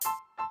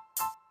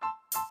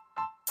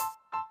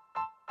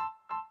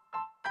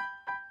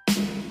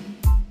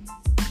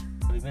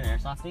you been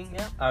airsofting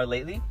yet? Or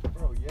lately?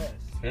 Bro, yes.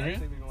 Really? I've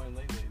actually been going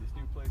lately. This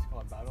new place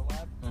called Battle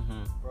Lab.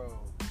 Mm-hmm. Bro,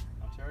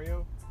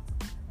 Ontario,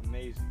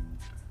 amazing.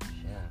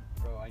 Yeah.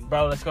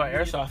 Bro, let's go you need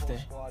the airsofting.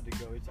 whole squad to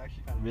go. It's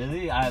actually kind of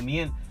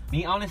Really?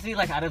 Me honestly,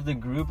 like out of the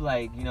group,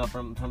 like, you know,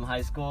 from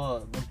high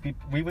school,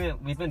 we've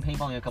been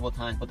paintballing a couple of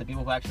times, but the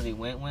people who actually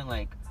went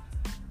like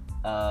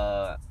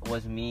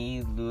was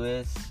me,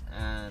 Lewis,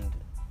 and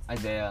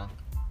Isaiah,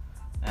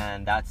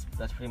 and that's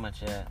pretty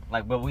much it.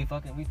 Like, but we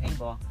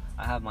paintball.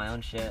 I have my own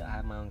shit, I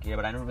have my own gear,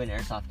 but I never been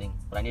airsofting.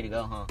 But I need to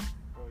go, huh?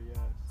 Bro, yes.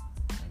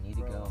 I need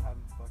to Bro, go. I have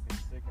a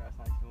fucking sick ass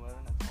 1911.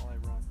 That's all I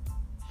run.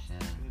 Shit.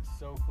 And it's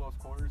so close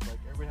quarters. Like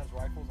everybody has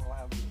rifles. All I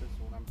have is a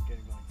pistol, and I'm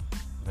getting like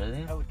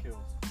Really? hella kills.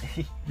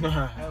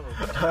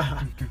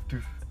 Hella.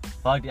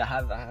 Fuck, yeah,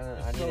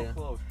 I It's need so to.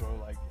 close, bro.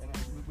 Like, and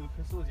with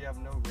pistols, you have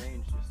no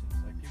range distance.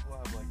 Like people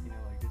have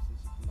like distance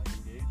you can like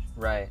engage.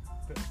 Right.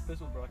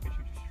 Pistol, bro, I can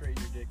shoot you straight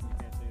in your dick, and you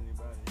can't say anything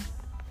about it.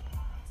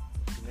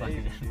 It's Fucking-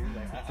 amazing, dude.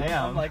 Like,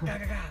 Damn. I'm like, gah,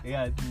 gah, gah.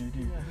 Yeah, dude.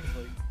 Yeah, it's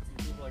like you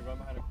just like run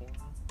behind a corner.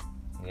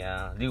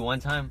 Yeah, dude. One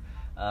time,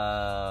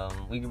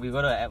 we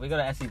go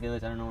to SC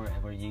Village. I don't know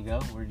where you go.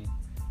 Where do you?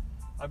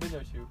 I've been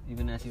there too. You've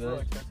been to It's SC so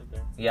Village? expensive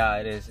there. Yeah,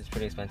 it is. It's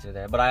pretty expensive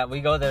there. But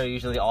we go there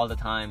usually all the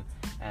time.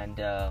 And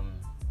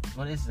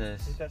what is I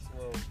this? think that's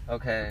low.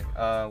 Okay.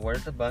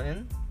 Where's the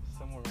button?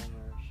 Somewhere on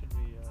there should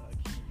be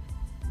a key.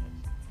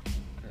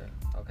 Yes.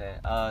 Okay.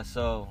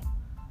 So.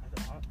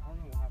 I don't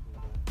know what happened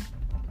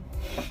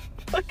with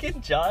it.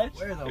 Fucking Josh.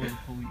 Where's all the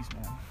police,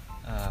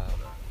 man?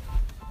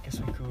 Guess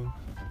we cool.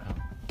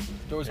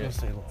 Door's Yeah. gonna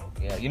stay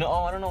locked. Yeah. You know.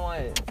 Oh, I don't know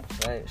why.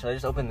 Should I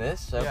just open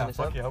this? Should I Yeah, open this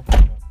fuck up? yeah, open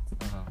it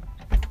up.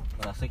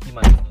 But I'll still keep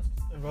my windows.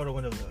 Roll the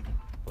windows up.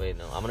 Wait,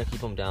 no. I'm gonna keep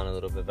them down a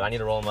little bit, but I need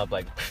to roll them up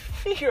like.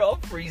 You're all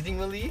freezing,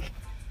 Malik.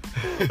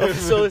 I'm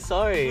so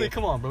sorry. Like,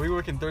 come on, bro. We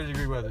work in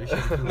 30-degree weather. You should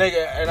be cool.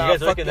 Nigga, and You I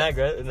guys working fucking- that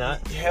good?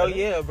 Not? Hell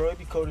yeah, bro. It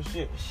be cold as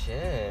shit.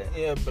 Shit.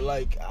 Yeah, but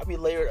like, I be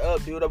layered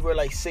up, dude. I wear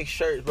like 6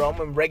 shirts, bro. I'm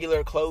in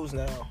regular clothes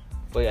now.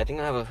 Wait, I think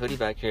I have a hoodie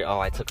back here. Oh,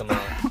 I took them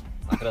out.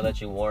 I could have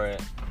let you wear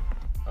it.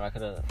 Or I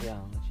could have, yeah,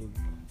 let you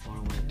wear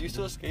it. Do you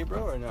still skate,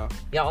 bro, or no?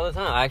 Yeah, all the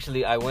time.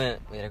 I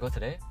went, wait, did I go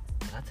today?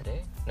 Not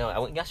today? No, I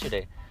went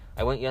yesterday.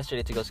 I went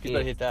yesterday to go You ski.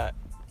 better hit that.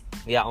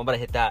 Yeah, I'm about to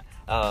hit that.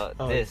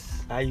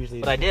 This. I usually.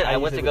 But I did. I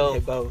went usually to go-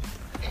 hit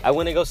both. I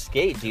went to go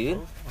skate, dude.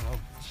 Oh,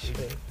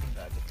 Shit.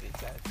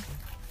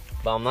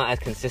 But I'm not as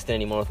consistent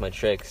anymore with my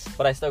tricks.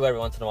 But I still go every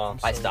once in a while. I'm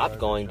I so stopped glad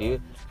going, you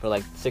dude, for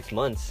like 6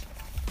 months.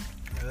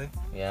 Really?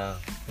 Yeah.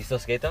 You still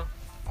skate though?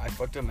 I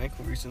fucked up my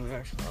ankle recently,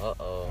 actually. Uh I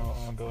oh. don't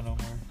want to go no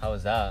more. How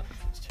was that?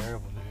 It's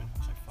terrible, dude. I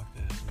was like, fuck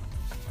this.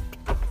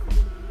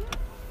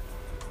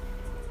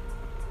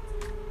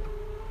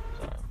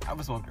 Sorry. I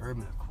was smoking herb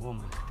in a cool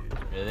minute, dude.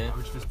 Really? I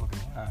was just smoking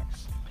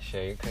wax.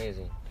 Shit, you're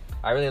crazy.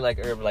 I really like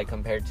herb, like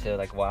compared to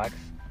like wax.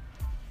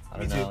 I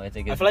don't Me too. know. It's a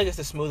I good. feel like it's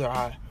a smoother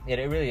high. Yeah,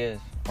 it really is.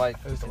 Like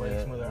It's like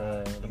a smoother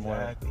high. the more.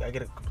 Exactly. I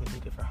get a completely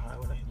different high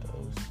when I hit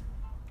those.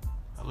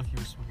 I look, he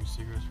was smoking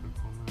cigarettes for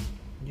a cool minute.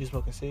 You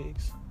smoking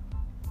 6?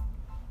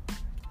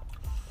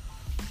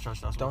 Try to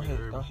stop Don't smoking hit.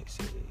 herb. Don't hit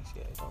 6.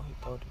 Yeah,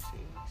 don't do 6.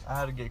 I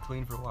had to get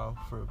clean for a while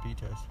for a B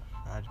test.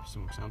 I had to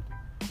smoke something.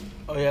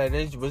 Oh yeah,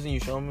 then wasn't you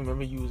showing me?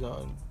 Remember you was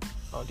on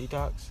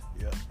detox?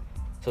 Yeah.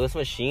 So this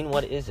machine,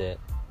 what is it?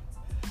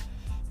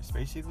 It's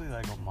basically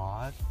like a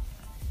mod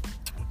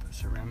with a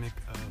ceramic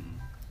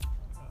fucking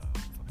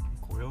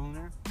coil in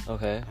there.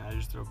 Okay. And I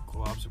just throw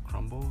globs of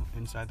crumble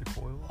inside the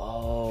coil.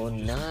 Oh, And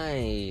you just-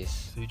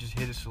 nice. So you just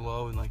hit it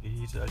slow and like it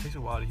heats up. It takes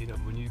a while to heat up.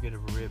 When you get a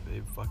rip,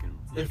 it fucking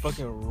It rips.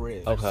 fucking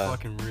ripped. Okay. It's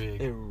fucking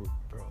rigged.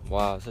 Bro.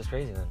 Wow, this is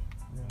crazy then.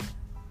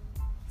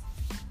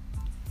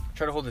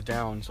 Try to hold it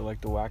down so like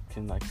the wax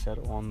can like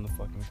settle on the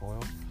fucking coil.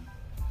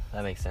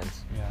 That makes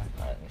sense. Yeah.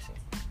 All right, let me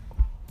see.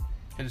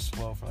 Hit it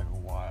slow for like a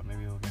while.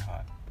 Maybe it'll get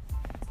hot.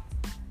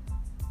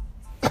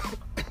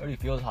 It already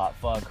feels hot.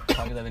 Fuck.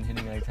 Probably I've been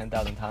hitting it like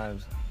 10,000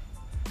 times,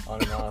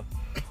 on and off.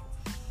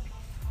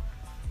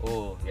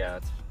 Oh yeah,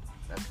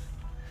 that's.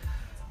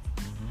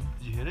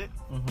 Did you hit it?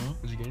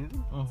 Mhm. Did you get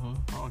anything? Mhm.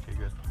 Oh, okay,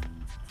 good.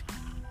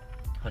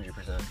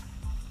 100%.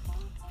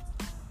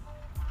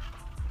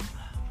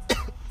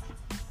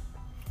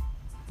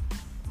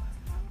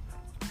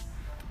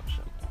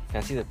 Can I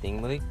see the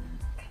thing, Malik?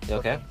 You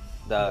okay?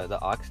 The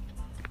ox.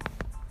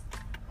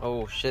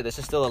 Oh shit! This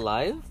is still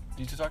alive?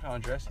 Did you talk to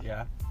Andres?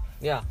 Yeah.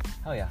 Yeah.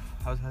 Hell yeah.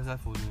 How's that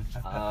fool doing?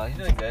 He's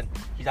doing good.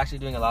 He's actually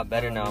doing a lot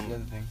better now. The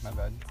other thing, my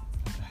bad.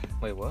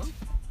 Wait, what?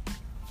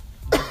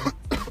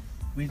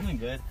 He's doing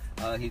good.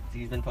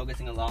 He's been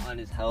focusing a lot on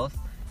his health.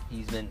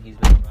 He's been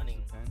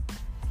running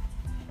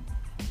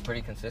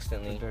pretty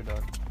consistently. There,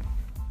 dog.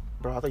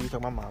 Bro, I thought you were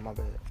talking about mine. My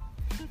bad.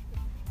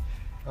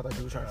 I thought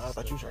you were trying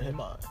to hit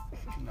mine.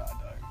 Nah,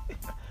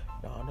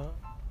 dog. Nah.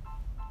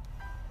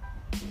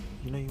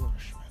 You know you want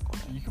to smack on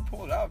that. You can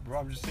pull it out, bro.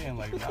 I'm just saying,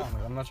 like, nah,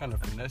 I'm not trying to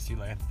finesse you,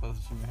 like,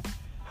 man.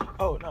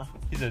 Oh, no.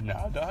 He said,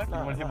 nah, dog. Nah,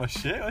 You want to hit nah. my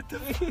shit? What the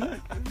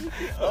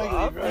fuck?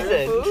 I'll bro.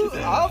 He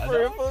said, I'll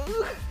for it,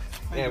 fool.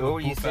 Yeah, what were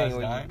you Poop saying? ass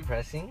Were you dime.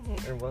 pressing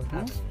or what's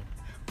happening?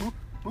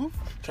 Move.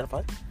 Trying to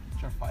fight?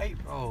 Trying to fight,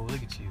 bro.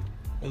 Look at you.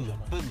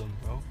 Hoodlum,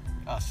 bro.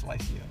 I'll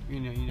slice you up. You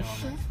know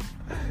I'm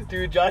like,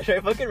 Dude, Josh, I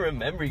fucking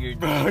remember your.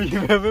 bro, you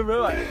remember,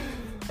 bro?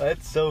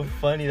 That's so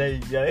funny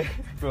that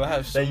Bro, I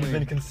have so you've many,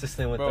 been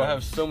consistent with bro, that. I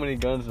have so many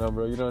guns now,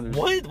 bro. You don't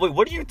understand. What? Wait,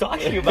 what are you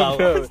talking about?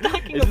 Bro, What's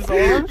talking is this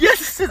about? on? Yes,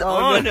 this is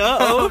on.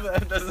 no.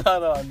 That's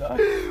not on, dog.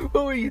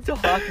 What were you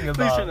talking about?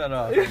 Please turn that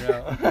off right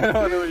now. I don't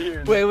want to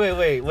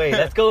hear Wait.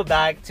 Let's go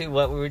back to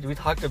what we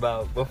talked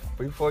about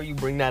before you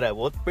bring that up.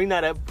 We'll bring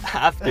that up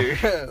after.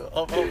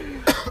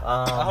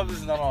 I hope this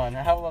is not on.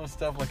 I have a lot of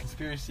stuff like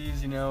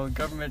conspiracies,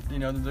 government, they're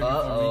looking for me.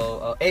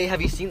 Oh. Hey,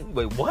 have you seen?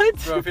 Wait, what?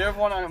 Bro, if you ever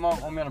want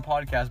me on a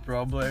podcast, bro,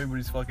 I'll blow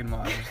everybody's fucking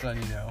mind. Just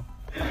letting you know.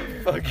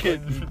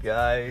 Fucking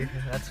guy.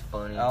 That's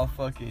funny. I'll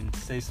fucking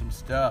say some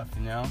stuff,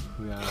 Yeah.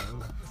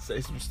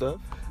 Say some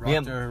stuff.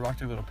 Rock their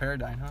little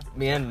paradigm, huh?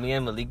 Me and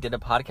Malik did a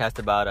podcast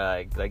about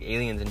like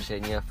aliens and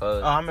shit and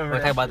UFOs. Oh, I remember We're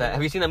that talking about shit. that.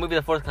 Have you seen that movie,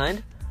 The Fourth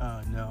Kind?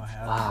 No, I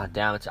haven't. Ah,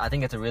 damn. I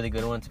think it's a really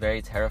good one. It's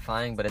very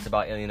terrifying, but it's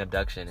about alien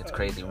abduction. It's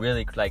crazy. God.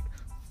 Really, like,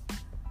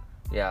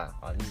 yeah.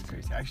 Oh, this is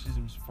crazy. Actually,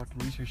 some fucking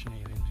research in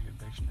aliens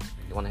abduction. That's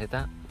crazy. You want to hit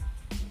that?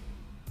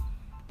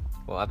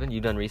 Well, you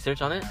done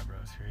research on it? Yeah, bro,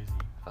 it's crazy.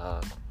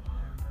 Have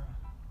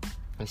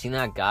you seen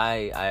that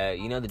guy?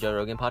 You know the Joe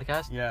Rogan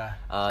podcast? Yeah.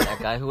 That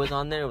guy who was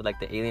on there, with like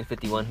the Alien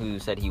 51, who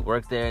said he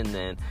worked there, and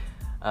then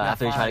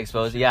after he tried fired to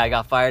expose, and shit. yeah, I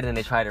got fired, and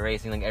they tried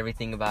erasing like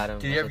everything about him.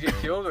 Did he ever get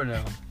killed or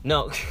no?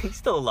 No, he's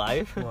still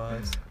alive.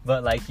 Was.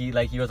 But he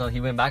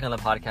went back on the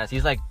podcast.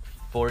 He's like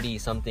 40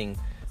 something,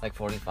 like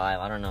 45.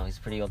 I don't know. He's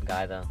a pretty old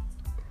guy though.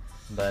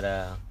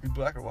 But You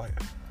black or white?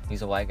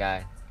 he's a white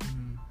guy.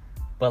 Mm.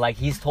 But like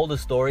he's told the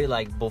story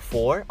like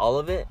before all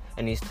of it,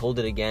 and he's told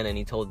it again, and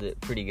he told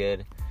it pretty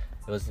good.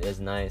 It was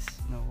nice.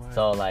 No way.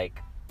 So like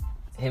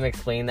him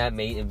explaining that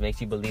it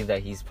makes you believe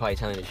that he's probably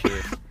telling the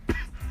truth.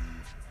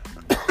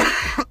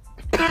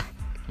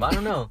 But I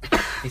don't know.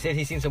 He said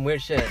he's seen some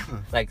weird shit.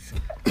 Like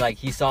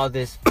he saw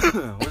this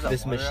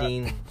this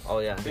machine. Oh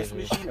yeah. Fist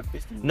machine? A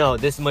fisting? No,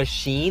 this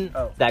machine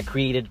Oh. that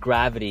created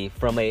gravity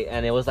from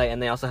and it was like,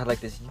 and they also had like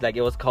this, like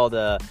it was called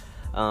a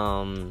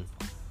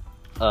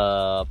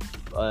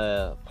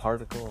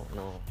particle.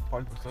 No,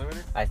 Particle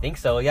accelerator? I think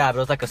so. Yeah, but it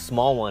was like a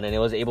small one, and it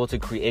was able to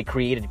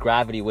created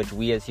gravity, which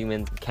we as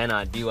humans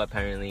cannot do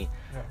apparently.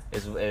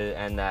 Yeah.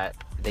 And that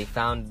they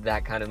found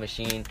that kind of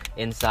machine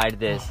inside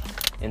this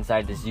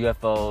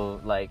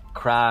UFO like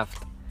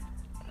craft,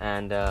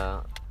 and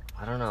I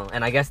don't know.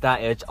 And I guess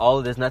that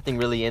there's nothing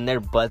really in there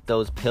but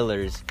those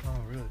pillars Oh,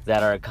 really?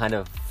 that are kind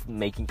of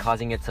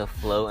causing it to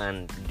float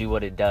and do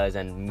what it does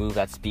and move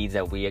at speeds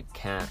that we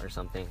can't or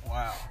something.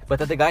 Wow. But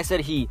the guy said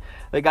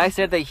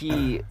that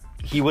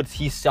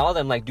he saw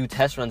them like do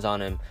test runs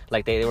on him,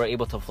 like they were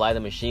able to fly the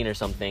machine or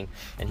something,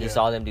 and he Yeah.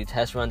 saw them do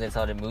test runs and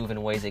saw it move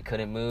in ways they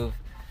couldn't move,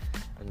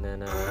 and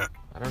then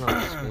I don't know,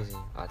 it's just crazy.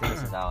 I think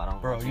this is out. I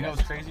don't. Bro, you know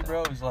what's crazy,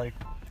 bro? Is like,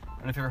 I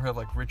don't know if you ever heard of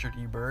like Richard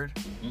E. Byrd.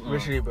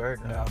 Richard E. Byrd.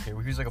 No, okay.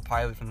 Well, he was like a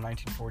pilot from the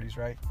 1940s,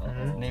 right?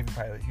 Mhm. Navy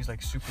pilot. He was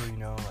like super,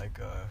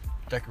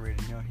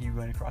 decorated. He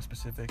went across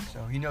Pacific,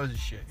 so he knows his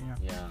shit.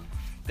 Yeah.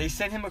 They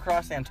sent him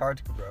across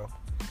Antarctica, bro.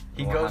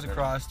 He What goes happened?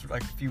 across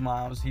like a few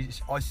miles.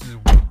 He's all he sees is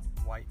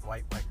white,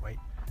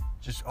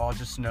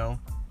 just snow.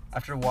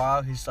 After a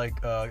while, he's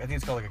like, I think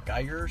it's called like a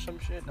Geiger or some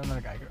shit. No, not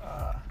a Geiger.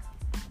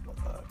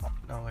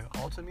 No, like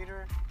an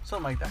altimeter,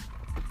 something like that.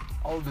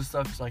 All of this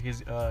stuff is like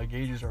his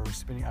gauges are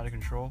spinning out of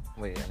control.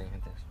 Wait, I didn't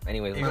hit this.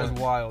 Anyways, He goes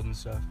wild and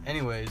stuff.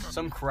 Anyways,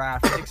 some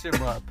craft picks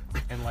him up,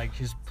 and like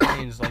his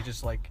plane is like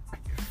just like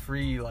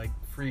free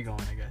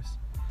going, I guess.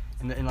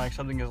 And like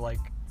something is like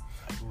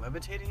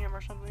levitating him or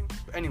something.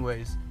 But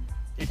anyways,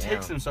 it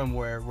takes Damn. him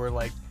somewhere where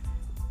like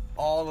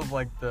all of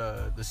like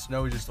the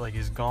snow just like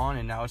is gone,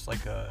 and now it's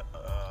like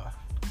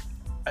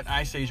an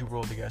ice age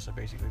world, I guess. So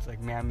basically, it's like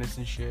mammoths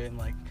and shit, and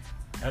like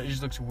it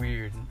just looks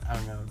weird. And I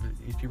don't know.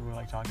 These people were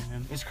like talking to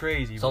him. It's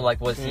crazy. so bro. like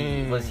was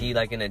he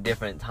like in a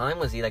different time?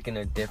 Was he like in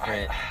a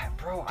different?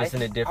 Just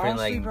in a different,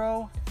 honestly, like-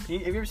 bro. Have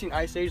you ever seen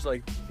Ice Age?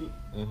 Like,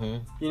 Mm-hmm.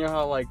 you know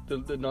how like the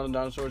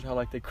dinosaurs, how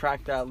like they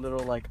crack that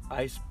little like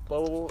ice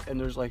bubble and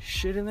there's like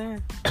shit in there.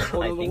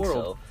 Whole I other think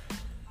world. so.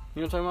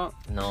 You know what I'm talking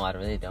about? No, I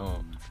really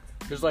don't.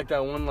 There's like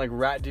that one like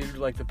rat dude with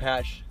like the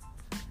patch.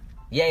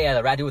 Yeah,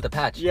 the rat dude with the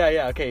patch.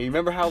 Yeah. Okay, you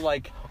remember how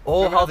like? Oh,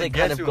 remember how they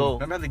kind of to go Him?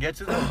 Remember how they get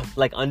to them?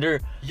 like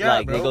under, Yeah,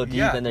 like bro. they go deep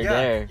yeah, and they're yeah,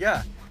 there.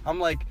 Yeah, I'm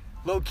like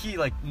low key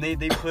like they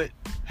put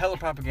hella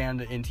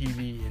propaganda in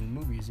TV and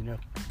movies. And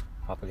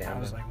Propaganda. I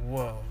was like,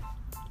 whoa,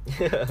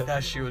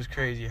 that shit was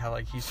crazy. How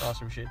like he saw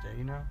some shit there,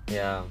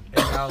 yeah. And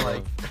how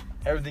like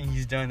everything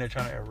he's done, they're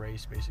trying to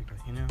erase, basically,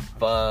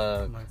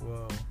 Fuck. I'm like,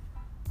 whoa.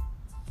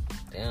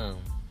 Damn.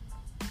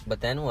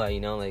 But then what?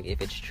 Like if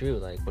it's true,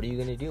 like what are you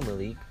gonna do,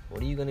 Malik?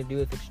 What are you gonna do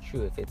if it's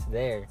true? If it's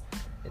there,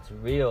 it's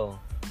real.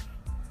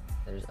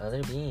 There's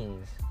other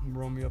beings.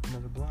 Roll me up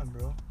another blunt,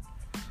 bro.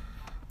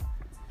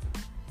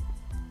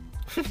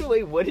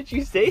 Wait, what did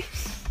you say?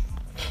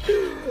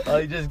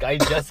 I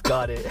just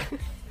got it.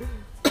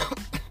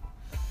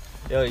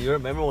 Yo, you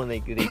remember when they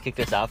kicked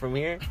us out from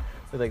here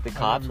with like the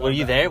cops? Were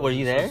you there? Were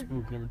you there?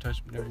 Never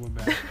touched me. Never went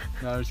back.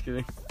 No, I'm just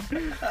kidding.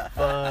 Fuck.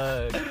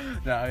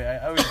 No,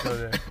 I always go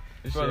there.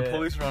 Bro, the Shit.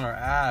 police were on our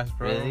ass,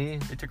 bro. Really?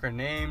 They took our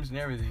names and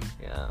everything.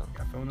 Yeah.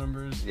 Got phone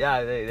numbers.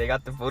 Yeah, they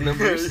got the phone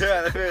numbers.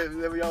 Yeah,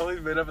 then we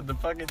always met up at the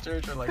fucking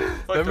church. We're like,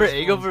 fuck Remember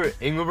those fools.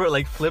 Engelbert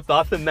like flipped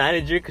off the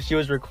manager because she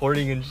was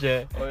recording and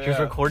shit. Oh, She was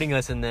yeah. recording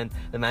us, and then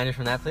the manager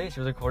from that place,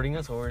 she was recording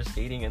us while we were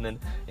skating, and then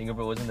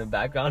Engelbert was in the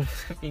background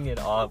flipping it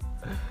off.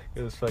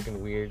 It was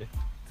fucking weird.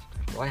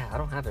 Why? I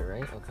don't have it,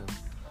 right? Okay.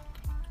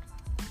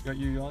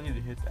 You all need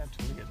to hit that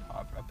too. Look at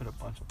top. I put a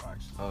bunch of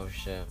boxes. Oh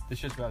shit. This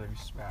shit's about to be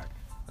smacked.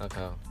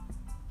 Okay. I'm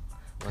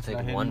gonna take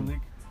Not hitting one. the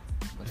leak?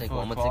 I'm gonna take feel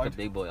one. I'm like gonna take a clogged?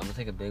 big boy. I'm gonna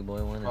take a big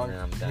boy one, Fuck, and then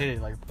I'm just done. hit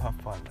it like pop,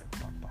 like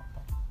pop, pop, pop.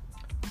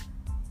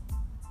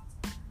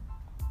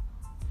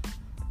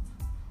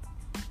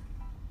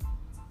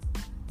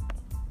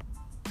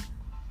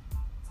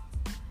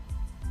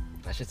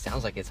 That shit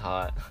sounds like it's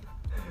hot.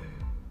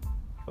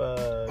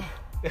 Fuck.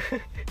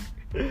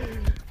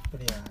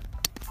 But yeah.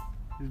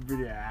 It's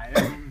pretty high.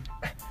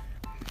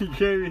 You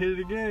can't even hit it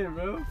again,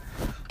 bro.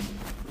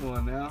 Come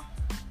on now.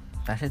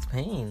 That shit's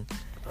pain.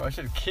 Bro, that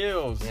shit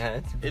kills. Yeah,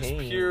 it's It's pain.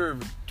 pure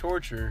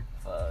torture.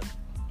 Fuck.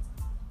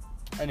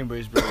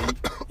 Anyways, bro,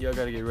 y'all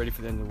gotta get ready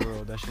for the end of the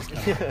world. That's just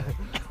kind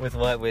of... With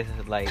what? With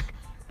like,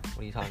 what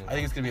are you talking about? I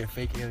think it's gonna be a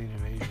fake alien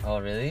invasion. Oh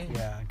really?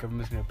 Yeah,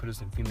 government's gonna put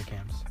us in FEMA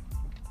camps.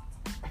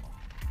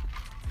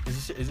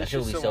 Is That this shit shit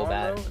will be so so on,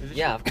 bad. bro? Is this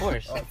Yeah, shit- of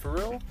course. For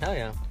real? Hell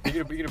yeah.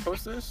 You gonna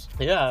post this?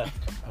 Yeah.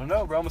 I don't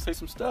know, bro. I'm gonna say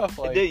some stuff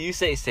like Dude, you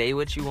say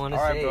what you want to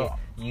Alright, say. bro.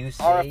 You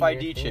say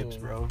RFID your chips,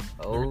 thing. bro.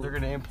 Oh. They're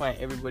gonna implant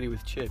everybody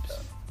with chips.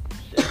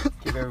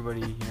 Keep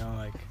everybody, you know,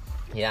 like,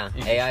 Yeah.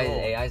 in AI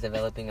control. is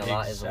developing a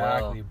lot as well.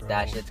 Exactly, bro.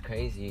 That shit's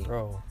crazy.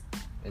 bro.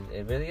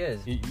 It really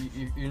is.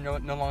 You're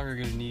no longer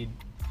gonna need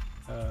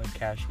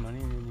cash money.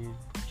 You're gonna need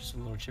just a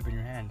little chip in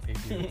your hand. Pay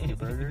for your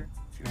burger.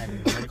 It's gonna have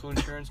your medical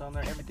insurance on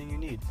there. Everything you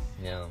need.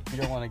 Yeah. If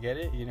you don't want to get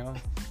it, you know,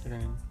 they're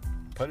gonna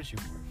punish you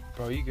for it.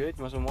 Bro, you good?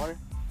 You want some water?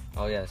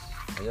 Oh yes.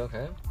 Are you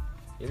okay?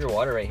 You have your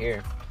water right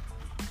here.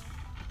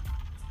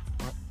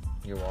 What?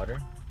 Your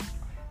water?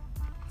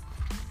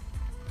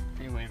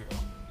 Anyway,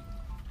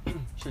 bro.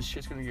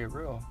 Shit's gonna get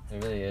real.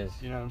 It really is.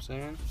 You know what I'm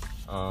saying?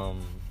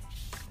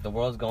 The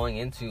world's going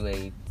into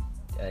a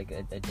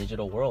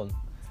digital world.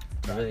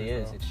 It really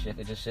is. Bro.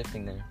 It's just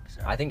shifting there.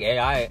 Exactly. I think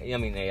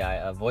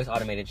AI, voice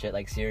automated shit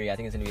like Siri, I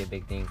think it's gonna be a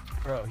big thing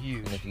Bro,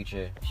 huge. in the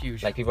future.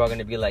 Huge. Like people are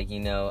gonna be like,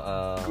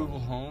 Google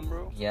Home,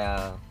 bro.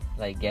 Yeah,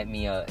 like get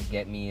me a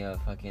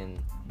fucking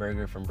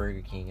burger from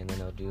Burger King, and then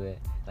they'll do it.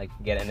 Like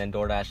and then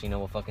DoorDash,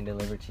 will fucking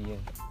deliver to you.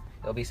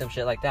 It'll be some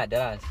shit like that,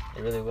 deadass.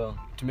 It really will.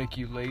 To make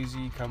you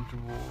lazy,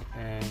 comfortable,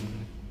 and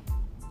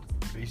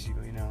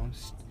basically,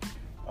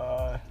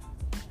 a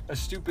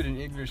stupid and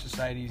ignorant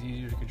society is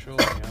easier to control,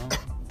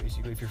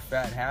 Basically, if you're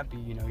fat and happy,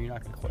 you're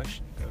not going to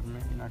question the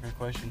government. You're not going to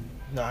question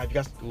Nah, have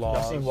y'all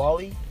laws. seen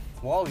Wall-E?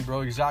 Wall-E,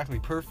 bro, exactly.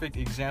 Perfect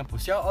example.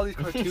 See how all these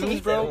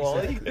cartoons, bro?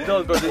 Wall-E?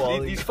 No, bro,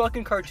 Wall-E. these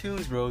fucking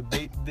cartoons, bro,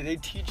 they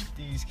teach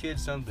these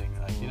kids something,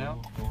 like,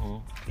 Mm-hmm.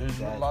 There's a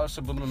Exactly. lot of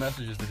subliminal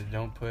messages that they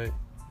don't put,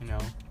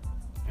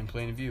 in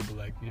plain view, but,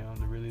 like, they're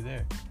really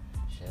there.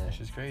 Shit. That's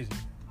just crazy.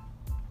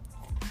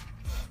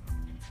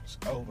 It's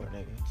over,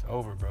 nigga. It's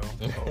over, bro.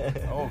 It's over.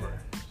 It's over.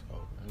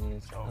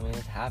 It's over. I mean,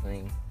 it's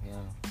happening. Yeah.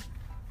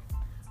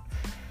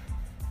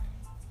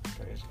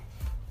 Crazy.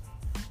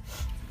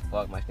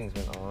 Fuck, my thing's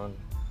been on.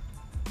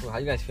 Ooh, how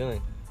you guys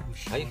feeling? I'm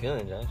How you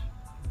feeling, Josh?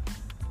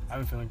 I've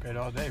been feeling great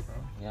all day, bro.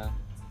 Yeah.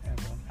 Yeah,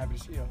 bro. Happy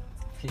to see you.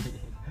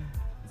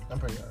 I'm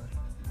pretty alright.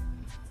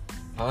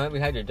 How long have we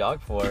had your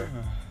dog for?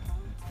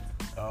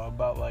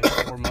 About like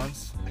 4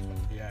 months.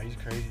 Yeah, he's a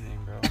crazy thing,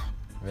 bro.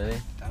 Really?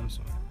 Time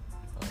swing.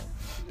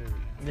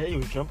 Yeah, he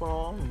was jumping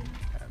on.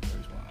 Yeah, bro,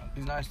 he's wild.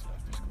 He's nice though.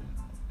 He's cool.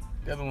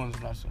 The other one's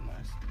not so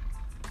nice.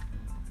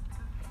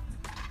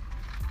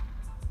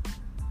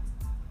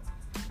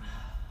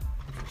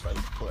 Just like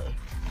play.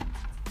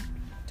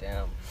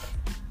 Damn.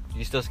 Do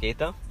you still skate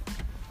though?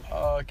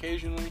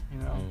 Occasionally,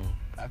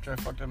 after I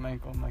fucked up my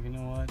ankle, I'm like, you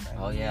know what?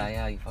 Oh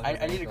yeah. You fucking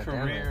I need a ankle,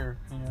 damn it. career,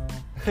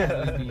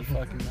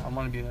 I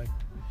want to be like,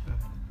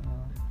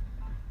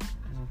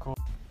 cool.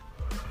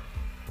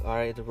 All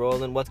right, it's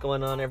rolling. What's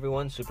going on,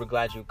 everyone? Super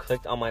glad you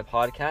clicked on my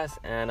podcast,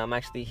 and I'm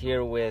actually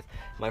here with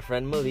my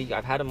friend Malik.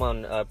 I've had him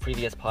on a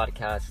previous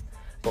podcast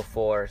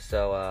before,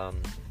 so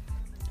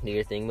do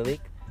your thing,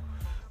 Malik.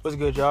 What's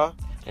good, y'all?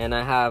 And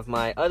I have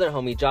my other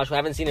homie, Josh, who I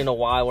haven't seen in a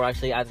while. We're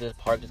actually at this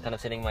park, just kind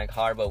of sitting in my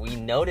car, but we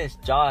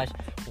noticed Josh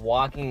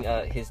walking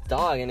his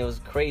dog, and it was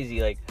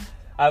crazy. Like,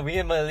 me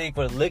and Malik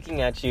were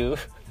looking at you.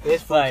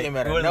 This fool came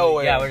out of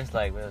nowhere. Yeah, we're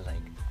like, we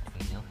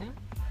know him?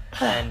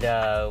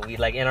 And we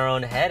like in our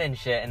own head and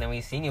shit, and then we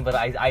seen you, but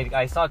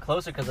I saw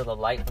closer because of the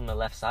light from the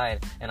left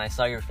side, and I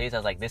saw your face. I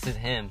was like, this is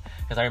him,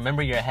 because I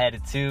remember your head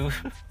too,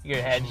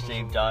 your head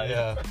shape, Josh.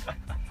 Yeah.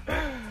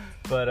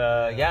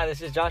 But yeah,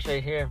 this is Josh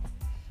right here.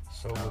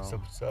 So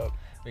what's up?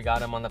 We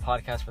got him on the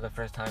podcast for the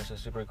first time, so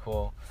super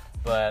cool.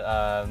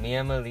 But me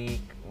and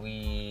Malik,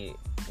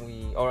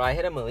 I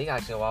hit up Malik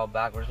actually a while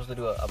back. We were supposed to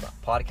do a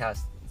podcast.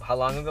 How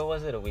long ago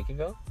was it? A week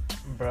ago?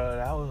 Bro,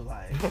 that was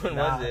like... When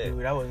nah, was it? Dude,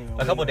 that wasn't even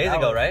A couple days that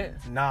ago, was, right?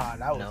 Nah,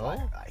 that was No?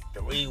 like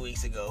 3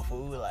 weeks ago,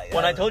 fool. Like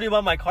When I told you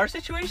about my car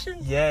situation?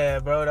 Yeah,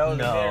 bro, that was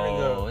a minute No,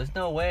 ago. there's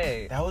no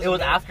way. That was it a was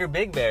minute- after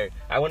Big Bear.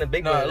 I went to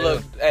Big No, Bear.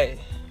 look, hey,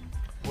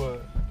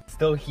 What?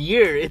 Still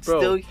here. It's Bro,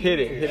 still hit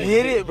it, here.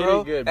 Hit it,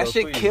 bro. good, that bro,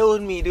 shit please.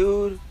 killed me,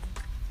 dude.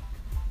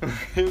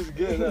 it was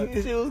good. Huh?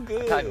 That shit was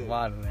good. Pack a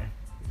lot in there.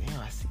 Damn,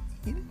 I see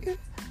you.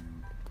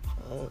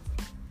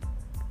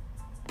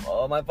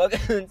 Oh, my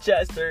fucking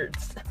chest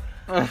hurts.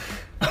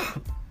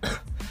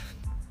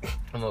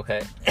 I'm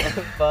okay.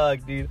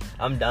 Fuck, dude.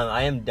 I'm done.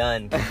 I am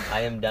done.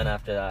 I am done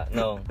after that.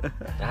 No,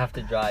 I have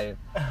to drive.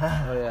 Oh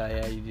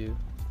yeah, you do.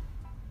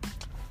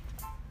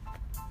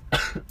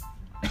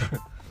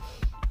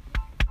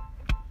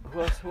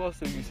 Who else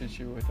did you sit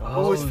you with?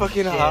 Oh, it's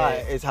fucking shit. hot.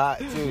 It's hot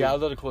too. Yeah, I'll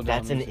let it cool down.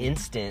 That's an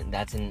instant.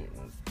 That's an.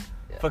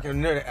 Fucking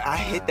nerd. I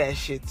hit that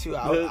shit too.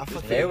 I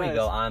fucking There we nice.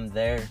 go. I'm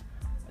there.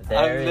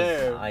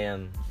 there. I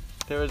am.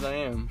 There as I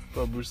am,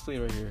 bro. Bruce Lee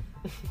right here.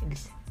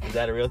 Is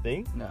that a real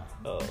thing? No,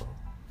 Oh.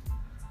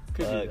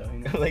 could Fuck. be though. You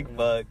know? Like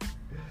fuck.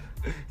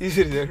 You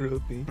said that real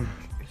thing.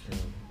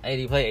 Hey,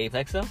 do you play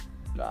Apex though?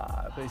 Nah,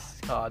 I play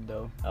COD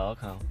though. Oh,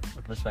 okay.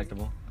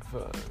 Respectable.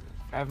 Fuck.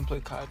 I haven't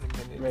played COD in a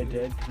minute. Red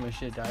Dead, because my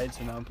shit died,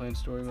 so now I'm playing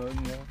story mode.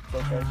 You know,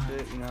 fuck that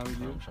shit. You know how we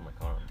do. Show my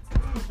car.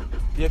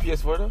 You have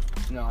PS4 though?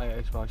 No, I got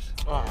Xbox.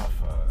 Oh,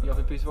 fuck. You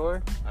got the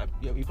PS4?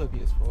 Yeah, we play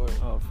PS4.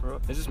 Oh, for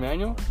real? Is this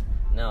manual?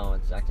 No,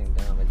 it's acting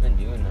dumb. It's been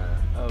doing that.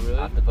 Oh, really?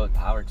 I have to put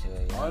power to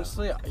it. Yeah.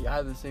 Honestly, I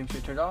have the same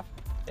shit turned off.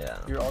 Yeah.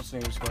 Your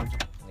alternator's going.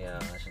 Yeah,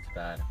 that shit's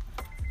bad.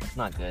 It's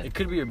not good. It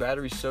could be your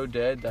battery's so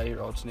dead that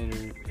your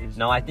alternator is.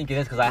 No, I think it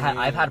is because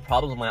I've had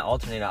problems with my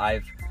alternator.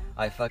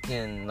 I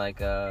fucking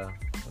like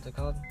what's it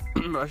called?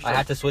 I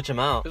had to switch them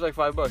out. It's like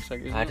 $5.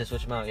 Like, I had to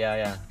switch them out.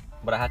 Yeah.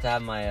 But I had to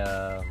have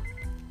my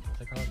what's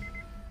it called?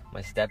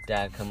 My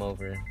stepdad come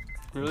over.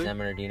 Really? San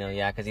Bernardino.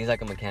 Yeah, because he's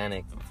like a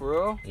mechanic. For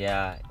real?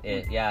 Yeah.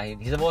 Yeah. He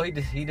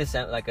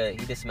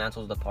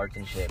dismantles the parts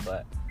and shit,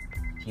 but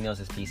he knows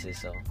his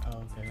pieces. So.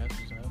 Oh, okay, that's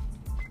what's up.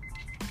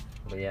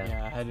 But yeah,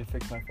 Yeah, I had to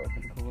fix my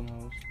fucking coolant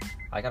hose.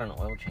 I got an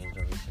oil change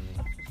though recently.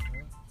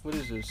 What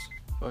is this?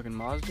 Fucking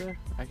Mazda?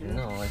 Acura?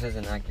 No, this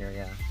isn't Acura.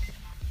 Yeah.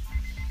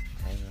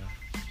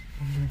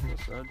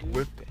 What's up, dude?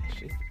 Whip that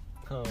shit.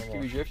 Oh,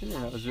 Can you drifting or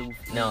no? Is it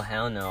no,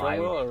 hell no. front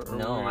wheel or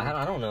No, rear?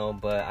 I don't know,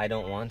 but I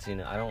don't want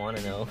to. I don't want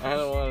to know. I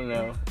don't want to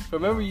know. But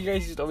remember, you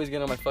guys used to always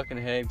get on my fucking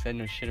head because I didn't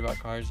know shit about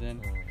cars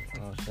then.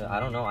 Oh shit! I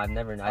don't know. I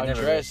never. On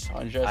dress.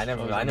 I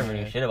never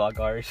knew shit about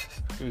cars.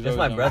 It was Just always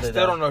my on- I brother.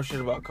 still don't know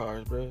shit about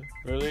cars, bro.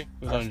 Really? It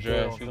was I on still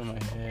dress. don't. It was on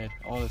my head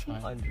all the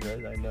time.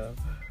 Andres, I know.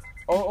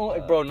 Oh,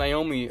 like, bro,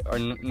 Naomi,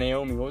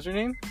 what was her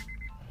name?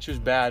 She was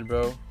bad,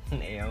 bro.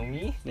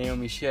 Naomi.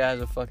 Naomi, she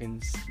has a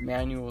fucking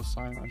manual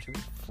sign on. She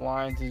was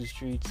flying through the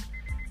streets,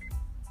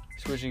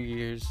 switching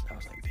gears. I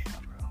was like,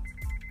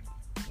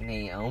 damn, bro.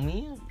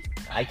 Naomi.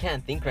 I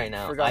can't think right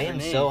now. Forgot I her am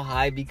name. so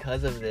high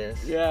because of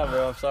this. Yeah,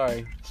 bro, I'm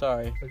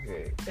sorry.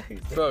 Okay.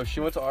 Bro, she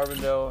went to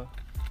Arvindale.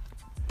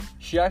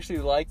 She actually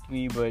liked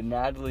me, but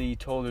Natalie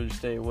told her to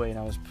stay away, and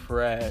I was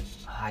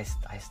pressed. I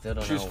still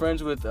don't know. She was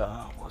friends with,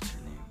 what's her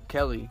name?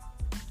 Kelly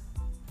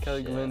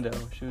Shit. Galindo.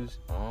 She was,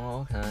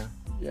 Oh, okay.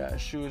 yeah,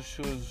 she was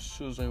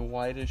like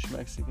whitish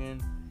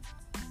Mexican.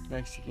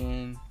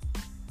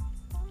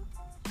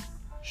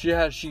 She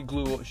had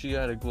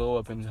a glow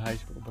up in high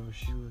school, bro.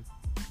 She looked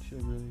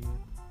really good.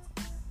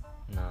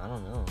 No, I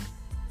don't know.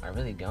 I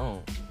really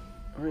don't.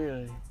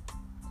 Really?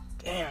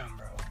 Damn,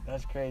 bro.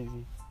 That's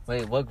crazy.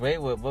 Wait, what grade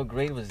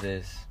was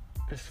this?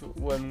 This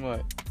when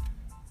what?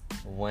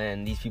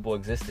 When these people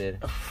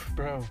existed?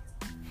 Bro.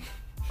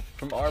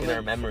 From our In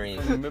our memories.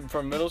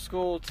 From middle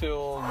school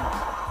till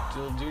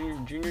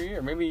junior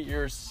year. Maybe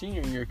your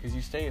senior year because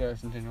you stayed at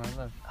us until I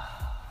left.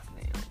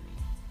 Naomi.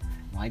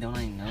 Why don't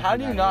I know? How who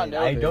do you that not is?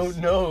 know I this? don't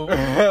know.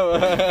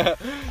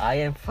 I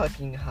am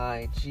fucking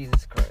high.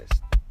 Jesus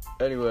Christ.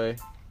 Anyway,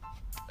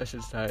 that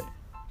shit's tight.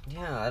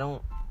 Yeah, I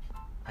don't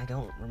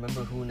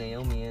remember who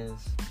Naomi is.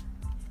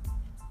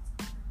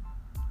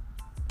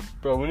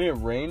 Bro, when it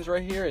rains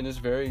right here in this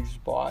very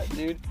spot,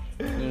 dude,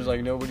 and there's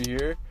like nobody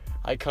here,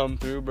 I come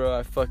through, bro,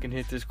 I fucking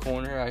hit this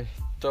corner, I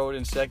throw it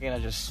in second, I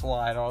just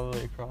slide all the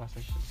way across.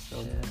 That shit's so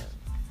Yeah.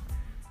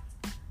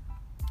 nice.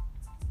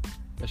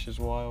 That's just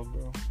wild,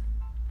 bro.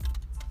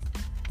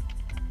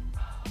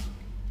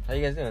 How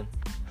you guys doing?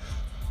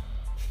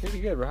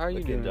 Pretty good, bro. How are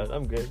you doing?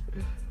 I'm good.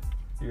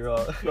 You're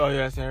all. Oh, yeah,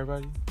 that's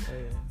everybody?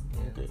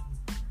 Yeah. Good.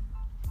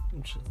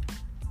 I'm chilling.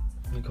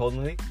 You cold in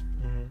the week?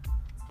 Mm-hmm.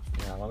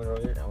 Yeah, want me to roll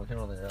it? We can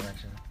roll the other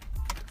actually.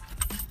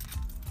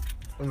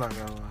 I'm not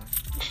gonna lie.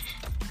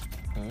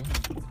 Hmm?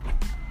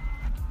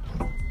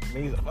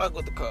 Niggas fuck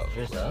with the cup.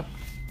 Yours up?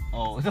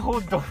 Oh, the whole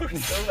door.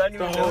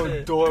 The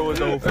whole door was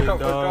open, I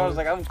dog. was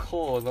like, I'm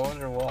cold. I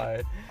wonder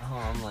why. Oh,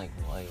 I'm like,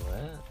 wait,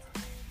 what?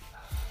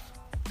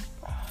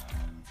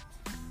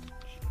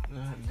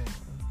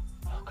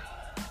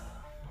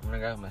 I'm gonna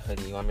grab my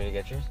hoodie. You want me to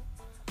get yours?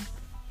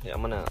 Yeah,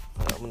 I'm gonna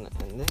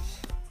end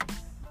this.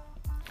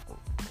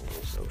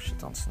 Oh shit,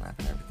 don't snap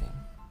and everything.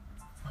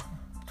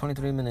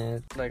 23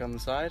 minutes. Like on the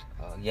side?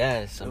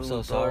 Yes, I'm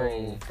so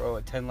sorry.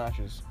 Bro, 10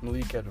 lashes.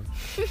 Malik had him.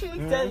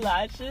 10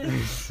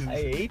 lashes. I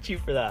hate you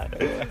for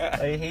that.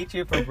 I hate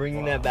you for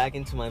bringing that back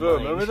into my Bro,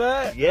 mind. remember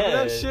that? Yeah.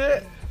 Remember that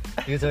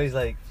shit? He was always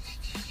like,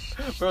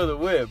 Bro, the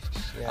whip.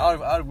 Yeah.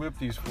 I'd whip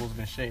these fools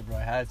in shape, bro.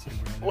 I had to,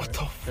 bro. What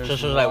the They're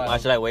should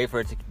I wait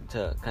for it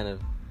to kind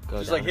of go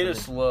Just down like hit a it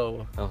bit?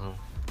 slow. Uh-huh.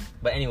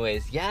 But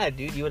anyways, yeah,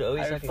 dude, you would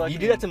always I you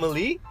do that to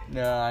Malik?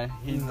 Nah,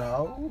 he.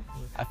 No.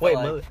 I feel Wait,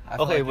 like, I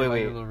feel okay, like wait. he might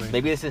be a little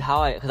Maybe racist. this is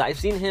how because I've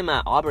seen him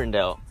at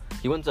Auburndale.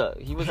 He was at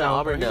No, bro, he was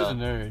Auburndale, a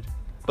nerd.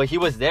 but he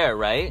was there,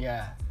 right?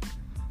 Yeah.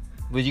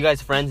 Were you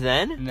guys friends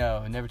then?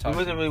 No, never talked.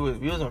 We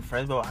wasn't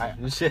friends, but I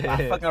Shit.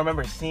 fucking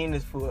remember seeing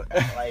this fool.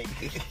 Like,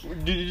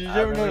 Did you I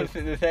ever know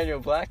remember-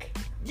 Nathaniel Black?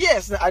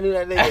 yes, I knew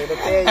that nigga.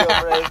 Nathaniel,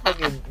 bro,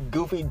 fucking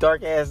goofy,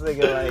 dark ass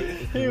nigga.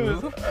 Like, He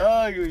was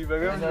ugly, bro. I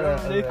Remember know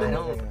that- Nathan? I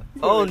know that.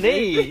 Oh,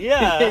 Nate,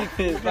 yeah.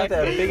 He's got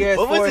that big ass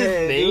What was his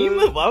forehead, name?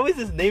 dude. Why was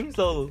his name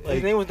so like?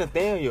 His name was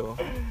Nathaniel.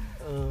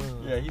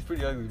 Yeah, he's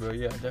pretty ugly, bro.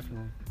 Yeah,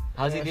 definitely.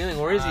 How's he doing?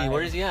 Where is he?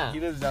 Where is he at? He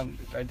lives down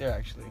right there,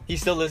 actually. He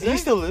still lives there? He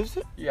still lives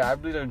there? Yeah, I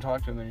really don't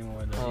talk to him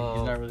anymore, though. Oh.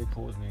 He's not really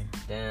cool with me.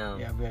 Damn.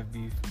 Yeah, we have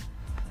beef.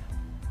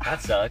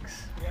 That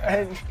sucks.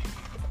 And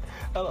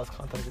I lost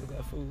contact with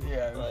that fool.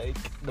 Yeah. Like,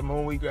 the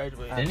moment we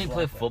graduated. Didn't he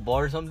play football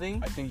or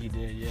something? I think he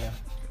did, yeah.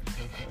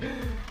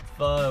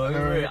 Fuck,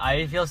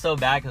 I feel so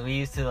bad because we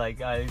used to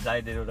like I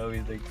would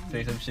always like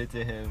say some shit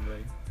to him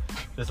like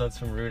just on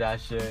some rude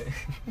ass shit.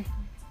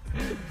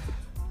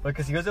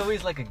 Because he was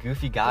always like a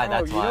goofy guy. Bro,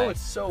 That's you why. know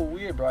what's so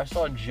weird, bro? I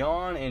saw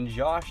John and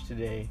Josh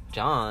today.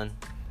 John.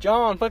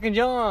 Fucking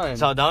John.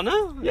 Saldana?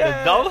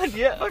 Yeah. That one?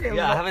 Yeah. Fucking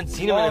Yeah, I haven't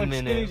seen him in a long,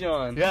 skinny minute.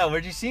 John. Yeah,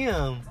 where'd you see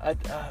him? I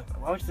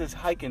went to this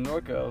hike in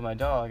Norco with my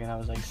dog, and I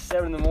was like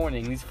 7 in the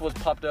morning. These fools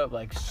popped up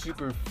like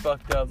super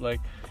fucked up, like,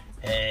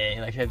 hey,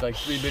 like had like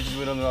 3 bitches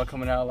with them. They're all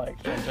coming out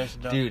like trying to touch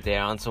the dog. Dude,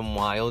 they're on some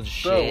wild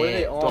shit. Bro, what are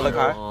they on? Don't look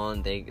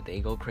high. They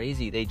go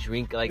crazy. They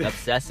drink like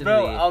obsessively.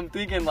 Bro, I'm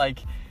thinking like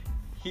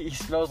he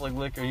smells like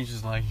liquor. And he's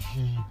just like,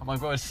 I'm like,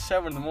 bro, it's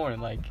 7 in the morning.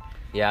 Like,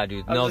 yeah,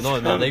 dude. I'm No,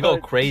 just they go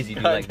like, crazy,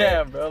 dude. Like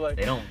damn, bro. Like,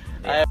 they don't